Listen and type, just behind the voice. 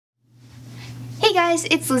Hey guys,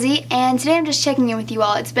 it's Lizzie, and today I'm just checking in with you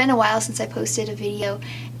all. It's been a while since I posted a video,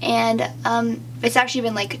 and it's actually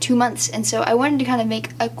been like 2 months, and so I wanted to kind of make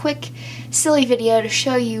a quick, silly video to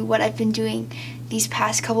show you what I've been doing these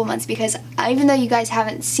past couple months, because even though you guys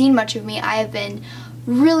haven't seen much of me, I have been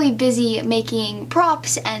really busy making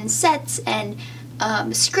props and sets and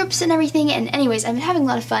scripts and everything, and anyways, I've been having a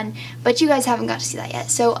lot of fun, but you guys haven't got to see that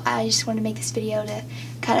yet, so I just wanted to make this video to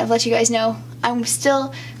kind of let you guys know I'm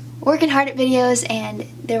still working hard at videos, and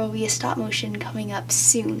there will be a stop motion coming up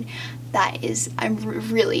soon. I'm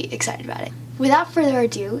really excited about it. Without further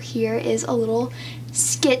ado, here is a little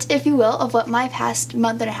skit, if you will, of what my past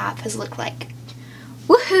month and a half has looked like.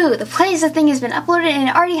 Woohoo! The Plays thing has been uploaded and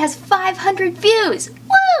it already has 500 views!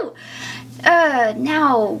 Woo!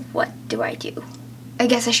 Now what do? I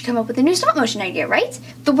guess I should come up with a new stop motion idea, right?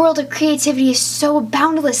 The world of creativity is so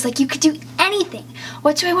boundless, like you could do anything.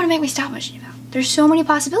 What do I want to make my stop motion about? There's so many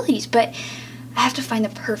possibilities, but I have to find the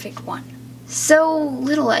perfect one. So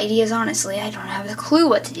little ideas, honestly. I don't have a clue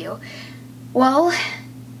what to do. Well,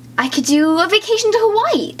 I could do a vacation to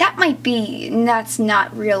Hawaii. That's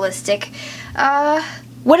not realistic.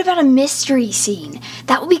 What about a mystery scene?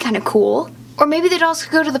 That would be kind of cool. Or maybe they'd also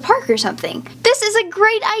go to the park or something. This is a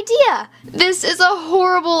great idea. This is a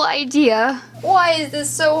horrible idea. Why is this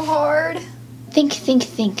so hard? Think.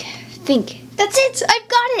 That's it, I've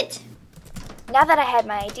got it. Now that I had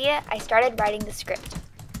my idea, I started writing the script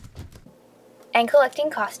and collecting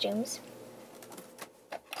costumes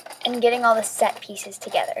and getting all the set pieces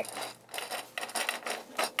together.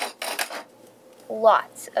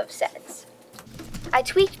 Lots of sets. I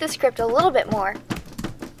tweaked the script a little bit more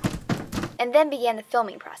and then began the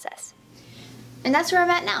filming process. And that's where I'm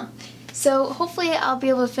at now. So hopefully I'll be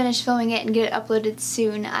able to finish filming it and get it uploaded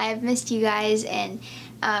soon. I have missed you guys, and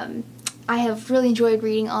I have really enjoyed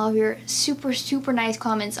reading all of your super nice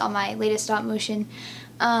comments on my latest stop motion.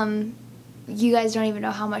 You guys don't even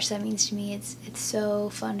know how much that means to me. It's so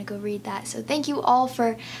fun to go read that. So thank you all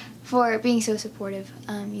for being so supportive.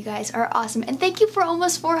 You guys are awesome. And thank you for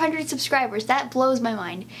almost 400 subscribers. That blows my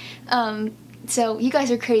mind. So you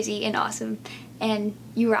guys are crazy and awesome, and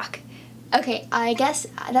you rock. Okay, I guess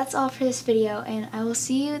that's all for this video, and I will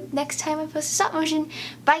see you next time I post a stop motion.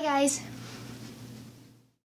 Bye guys!